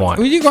 That's what I want.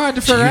 Well, you gonna have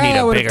to figure You need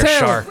out a with bigger tail.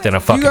 shark than a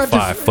fucking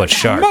 5-foot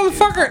shark.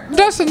 Motherfucker,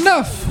 that's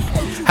enough.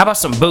 How about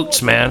some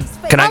boots, man?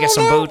 Can I get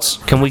some boots?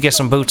 Can we get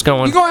some boots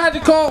going? You're gonna have to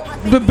call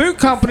the boot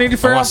company to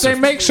figure out if they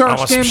make I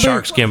want some shark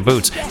shark skin skin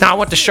boots. Now I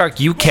want the shark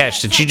you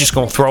catch that you just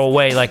gonna throw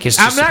away like it's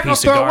just I'm not a gonna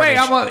piece of throw away.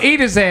 garbage. I'm gonna eat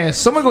his ass.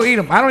 Someone gonna eat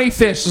him. I don't eat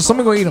fish, so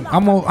someone gonna eat him.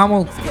 I'm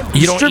gonna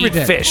You don't distribute eat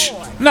that. fish.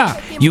 Nah.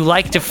 You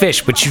like to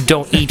fish, but you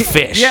don't eat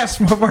fish. Yes,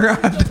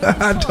 motherfucker.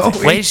 I don't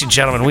eat. Ladies and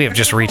gentlemen, we have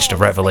just reached a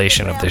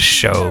revelation of this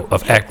show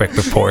of epic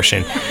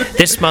proportion.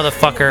 This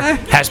motherfucker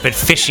has been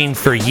fishing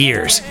for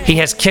years. He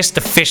has kissed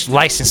the fish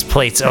license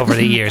plates over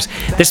the years.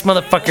 This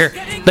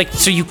motherfucker, like,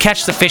 so you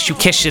catch the fish, you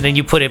kiss it, and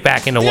you put it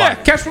back in the Yeah,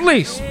 water. catch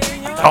release.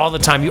 All the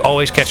time, you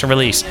always catch and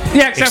release.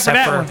 Yeah, except for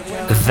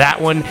that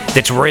that one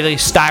that's really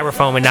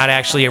styrofoam and not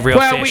actually a real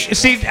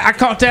fish. I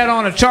caught that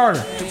on a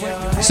charter.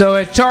 So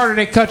at charter,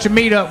 they cut your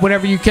meat up.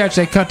 Whatever you catch,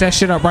 they cut that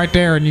shit up right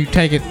there, and you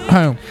take it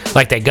home.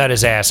 Like they gut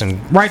his ass and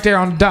Right there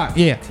on the dock.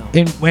 Yeah.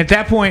 And at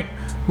that point,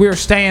 we were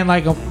staying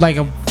like a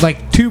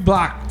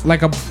block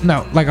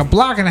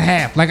and a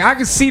half. Like I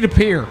could see the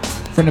pier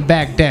from the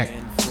back deck.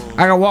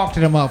 I could walk to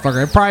the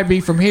motherfucker. It'd probably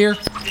be from here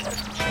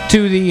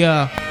to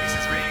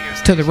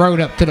the road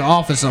up to the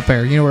office up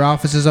there. You know where the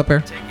office is up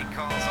there?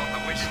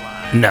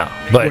 no,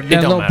 but it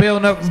That don't little matter.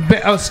 building up,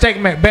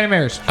 Ben and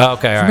Mary's. Okay, all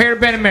From right. here to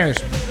Ben and Mary's.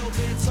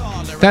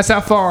 That's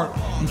how far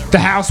the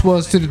house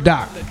was to the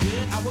dock.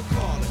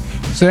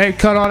 So they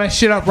cut all that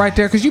shit up right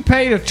there because you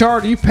paid a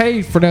charter. You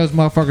paid for those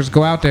motherfuckers to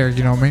go out there.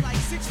 You know what I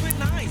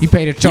mean? You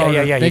paid a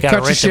charter. Yeah. They You gotta cut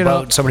your rent the shit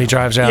boat. up. Somebody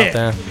drives out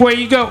there. Well,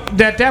 you go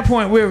at that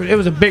point. It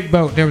was a big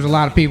boat. There was a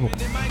lot of people,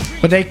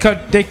 but they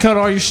cut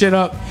all your shit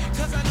up,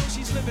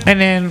 and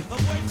then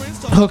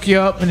hook you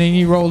up, and then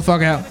you roll the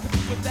fuck out,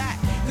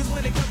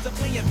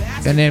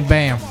 and then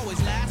bam.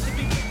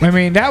 I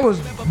mean, that was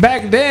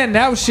back then.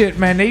 That was shit,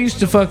 man. They used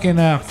to fucking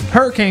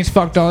hurricanes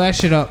fucked all that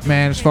shit up,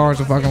 man. As far as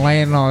the fucking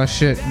land and all that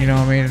shit, you know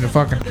what I mean, and the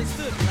fucking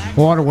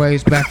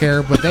waterways back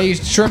there. But they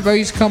used to shrimp. They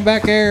used to come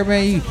back there,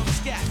 man. You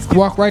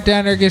walk right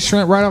down there, get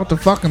shrimp right off the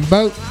fucking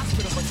boat,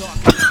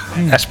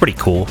 That's pretty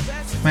cool.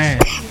 man.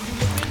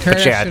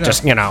 But yeah,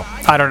 just, you know,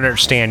 I don't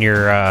understand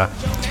your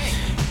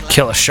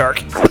kill a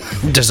shark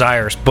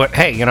desires. But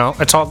hey, you know,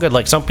 it's all good.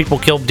 Like, some people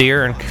kill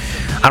deer, and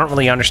I don't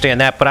really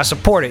understand that, but I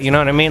support it. You know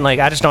what I mean? Like,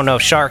 I just don't know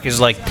if shark is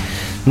like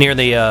near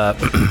the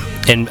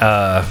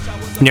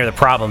near the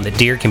problem that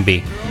deer can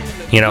be.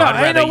 You know,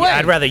 No, ain't no way.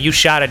 I'd rather you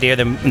shot a deer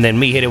than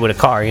me hit it with a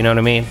car. You know what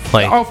I mean?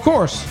 Like, Of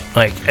course.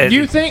 like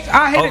You think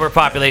I hit it?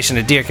 overpopulation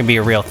of deer can be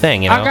a real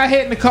thing? You know? I got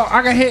hit in the car.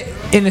 I got hit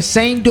in the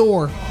same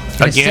door, in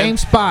the Again? same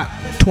spot,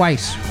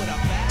 twice.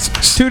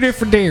 Two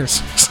different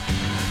deers.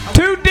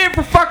 Two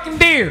different fucking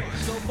deer.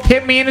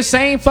 Hit me in the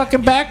same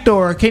fucking back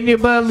door. Can you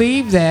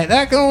believe that?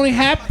 That can only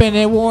happen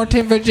in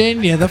Warrenton,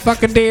 Virginia. The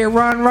fucking deer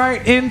run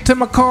right into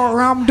my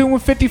car. I'm doing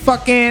 50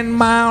 fucking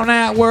mile an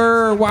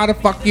hour. Why the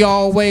fuck you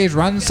always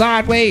run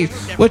sideways?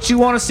 What you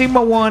want to see my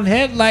one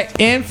headlight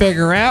and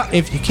figure out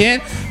if you can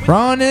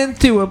run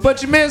into it,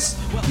 but you missed.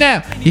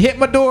 Now you hit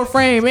my door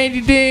frame and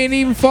you didn't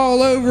even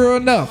fall over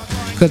enough.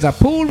 Cause I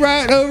pulled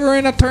right over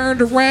and I turned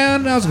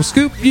around. I was gonna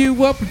scoop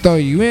you up and throw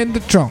you in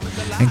the trunk.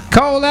 And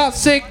call out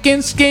sick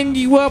and skin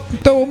you up and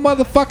throw a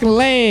motherfucking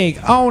leg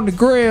on the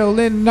grill.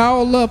 And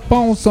all up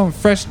on some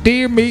fresh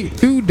deer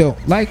meat. Who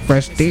don't like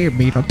fresh deer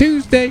meat on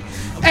Tuesday?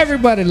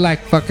 Everybody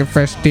like fucking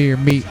fresh deer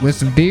meat with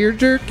some deer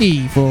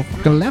jerky for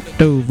fucking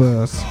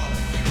leftovers.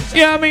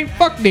 You know what I mean?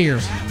 Fuck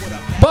deers.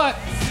 But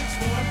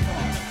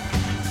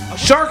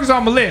shark is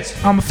on my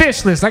list. On my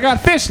fish list. I got a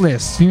fish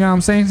list. You know what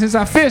I'm saying? Since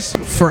I fish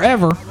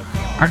forever,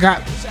 I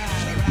got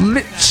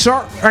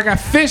shark. I got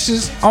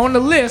fishes on the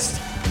list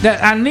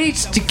that I need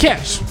to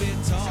catch.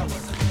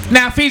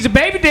 Now, if he's a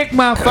baby dick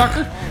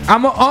motherfucker,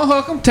 I'm gonna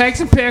unhook him, take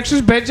some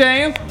pictures, bet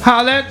jam,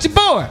 holler at your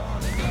boy.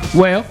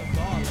 Well,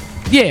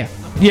 yeah,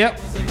 yep.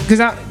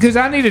 Cause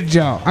I need a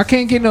jaw. I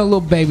can't get no little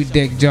baby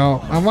dick jaw.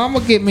 I'm gonna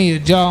get me a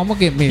jaw. I'm gonna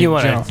get me a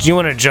jaw. You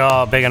want a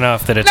jaw big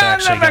enough that it's No,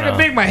 actually I'm not gonna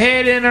gonna big my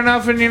head in or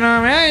nothing. You know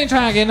what I mean? I ain't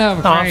trying to get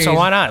nothing Oh, crazy. so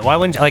why not? Why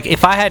wouldn't, like,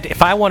 if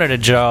I wanted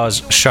a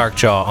shark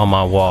jaw on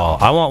my wall,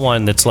 I want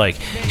one that's like,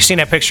 you seen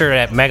that picture of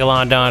that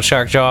megalodon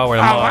shark jaw where,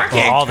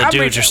 where all the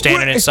dudes are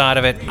standing inside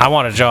of it? I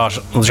want a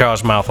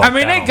jaw's mouth like I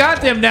mean, that. they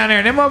got them down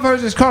there. Them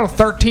motherfuckers is called a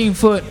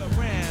 13-foot,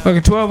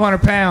 fucking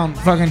 1,200-pound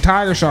fucking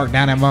tiger shark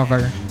down that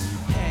motherfucker.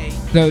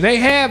 So they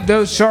have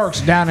those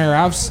sharks down there.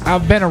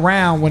 I've been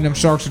around when them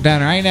sharks are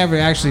down there. I ain't never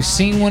actually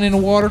seen one in the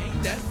water,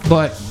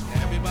 but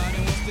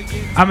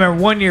I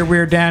remember one year we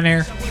were down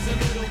there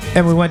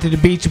and we went to the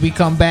beach and we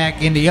come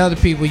back and the other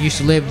people used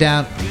to live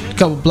down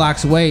couple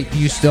blocks away,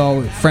 used to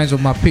always friends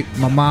with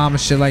my mom and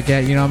shit like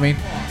that. You know what I mean?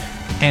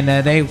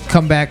 And they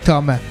come back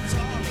talking about,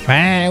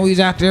 man, we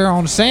was out there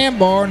on the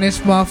sandbar and this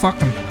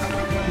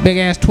motherfucking big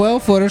ass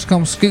 12-footers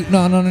come scooting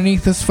on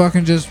underneath us,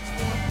 fucking just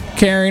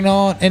carrying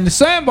on. And the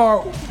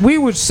sandbar, we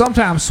would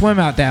sometimes swim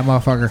out that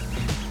motherfucker,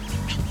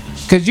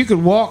 cause you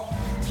could walk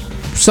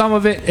some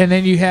of it and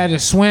then you had to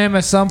swim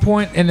at some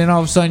point, and then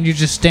all of a sudden you're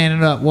just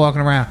standing up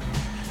walking around.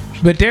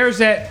 But there's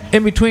that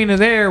in between of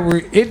there where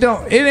it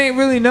ain't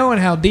really knowing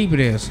how deep it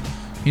is.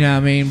 You know what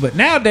I mean? But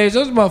nowadays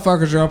those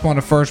motherfuckers are up on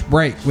the first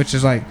break, which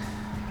is like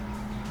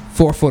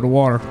 4 foot of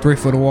water, 3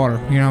 foot of water.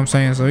 You know what I'm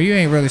saying? So you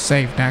ain't really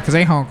safe now because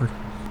they hungry.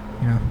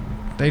 You know,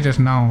 they just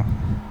know.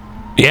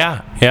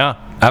 Yeah,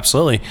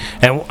 absolutely.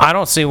 And I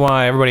don't see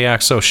why everybody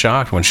acts so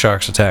shocked when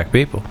sharks attack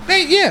people.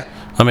 Yeah.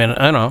 I mean,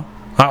 I know.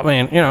 I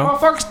mean, you know.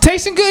 Motherfuckers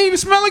tasting good, even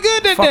smelling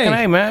good that fucking day.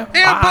 Hey, man.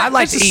 Yeah, I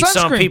like to eat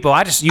some people.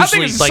 I just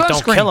usually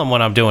don't kill them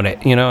when I'm doing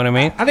it. You know what I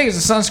mean? I think it's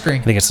a sunscreen.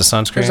 I think it's the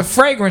sunscreen. There's a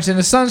fragrance in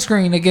the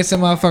sunscreen that gets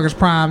them motherfuckers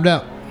primed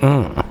up.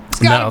 It's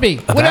gotta be.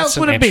 What else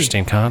would it be? That's an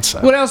interesting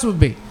concept. What else would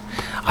be?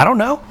 I don't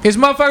know. It's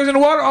motherfuckers in the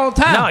water all the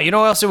time. No, you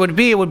know what else it would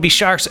be? It would be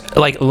sharks,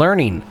 like,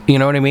 learning. You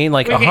know what I mean?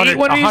 Like,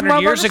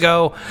 100 years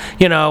ago,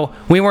 you know,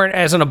 we weren't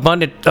as an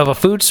abundant of a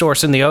food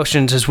source in the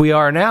oceans as we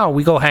are now.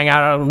 We go hang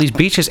out on these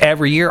beaches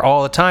every year,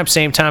 all the time,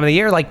 same time of the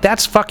year. Like,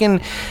 that's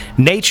fucking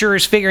nature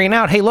is figuring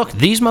out, hey, look,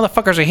 these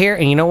motherfuckers are here,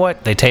 and you know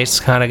what? They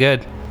taste kind of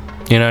good.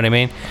 You know what I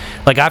mean?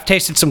 Like, I've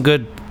tasted some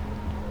good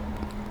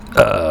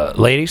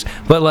ladies,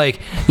 but, like,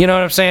 you know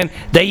what I'm saying?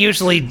 They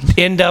usually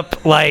end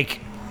up,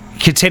 like,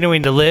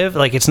 continuing to live.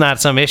 Like, it's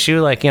not some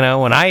issue. Like, you know,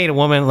 when I eat a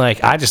woman,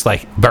 like, I just,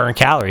 like, burn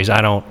calories. I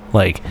don't,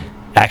 like,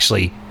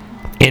 actually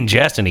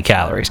ingest any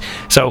calories.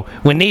 So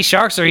when these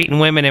sharks are eating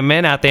women and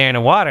men out there in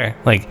the water,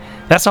 like,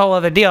 that's a whole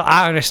other deal.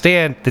 I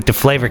understand that the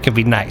flavor can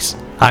be nice.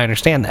 I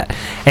understand that.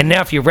 And now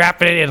if you're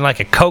wrapping it in,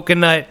 like, a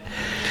coconut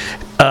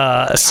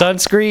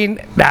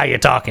sunscreen, now you're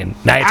talking.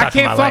 Now you're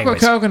talking my language. I can't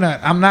fuck with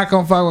coconut. I'm not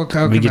gonna fuck with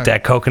coconut. We get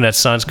that coconut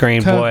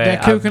sunscreen, boy.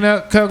 That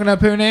coconut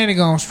punani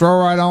gonna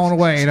stroll right on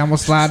away, and I'm gonna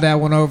slide that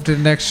one over to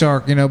the next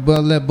shark. You know,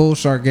 but let bull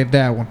shark get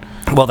that one.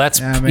 Well, that's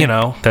you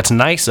know, that's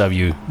nice of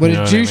you. But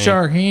a juice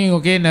shark, he ain't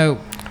gonna get no.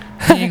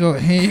 He ain't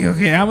gonna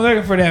get. I'm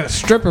looking for that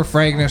stripper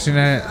fragrance and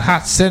that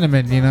hot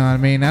cinnamon. You know what I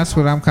mean? That's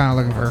what I'm kind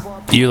of looking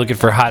for. You looking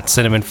for hot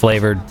cinnamon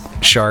flavored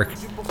shark?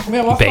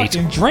 Man, my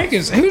fucking drink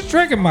is. Who's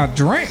drinking my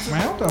drink,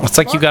 man? It's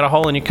like you got a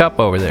hole in your cup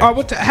over there. Oh,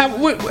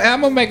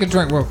 I'm gonna make a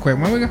drink real quick.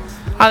 When we go,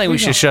 I think we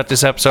should shut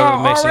this episode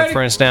of Mason and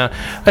Friends down.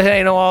 But hey,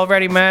 you know,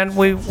 already, man,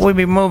 we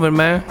be moving,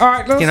 man. All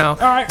right, you know, all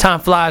right. Time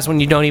flies when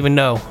you don't even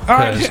know. All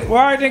right, well,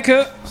 all right then,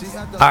 Cook.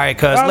 All right,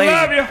 cuz.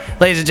 Love you.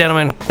 Ladies and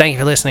gentlemen, thank you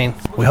for listening.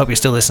 We hope you're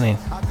still listening.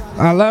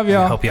 I love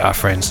y'all. I hope you are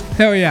friends.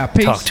 Hell yeah.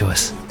 Peace. Talk to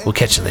us. We'll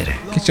catch you later.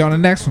 Catch you on the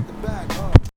next one.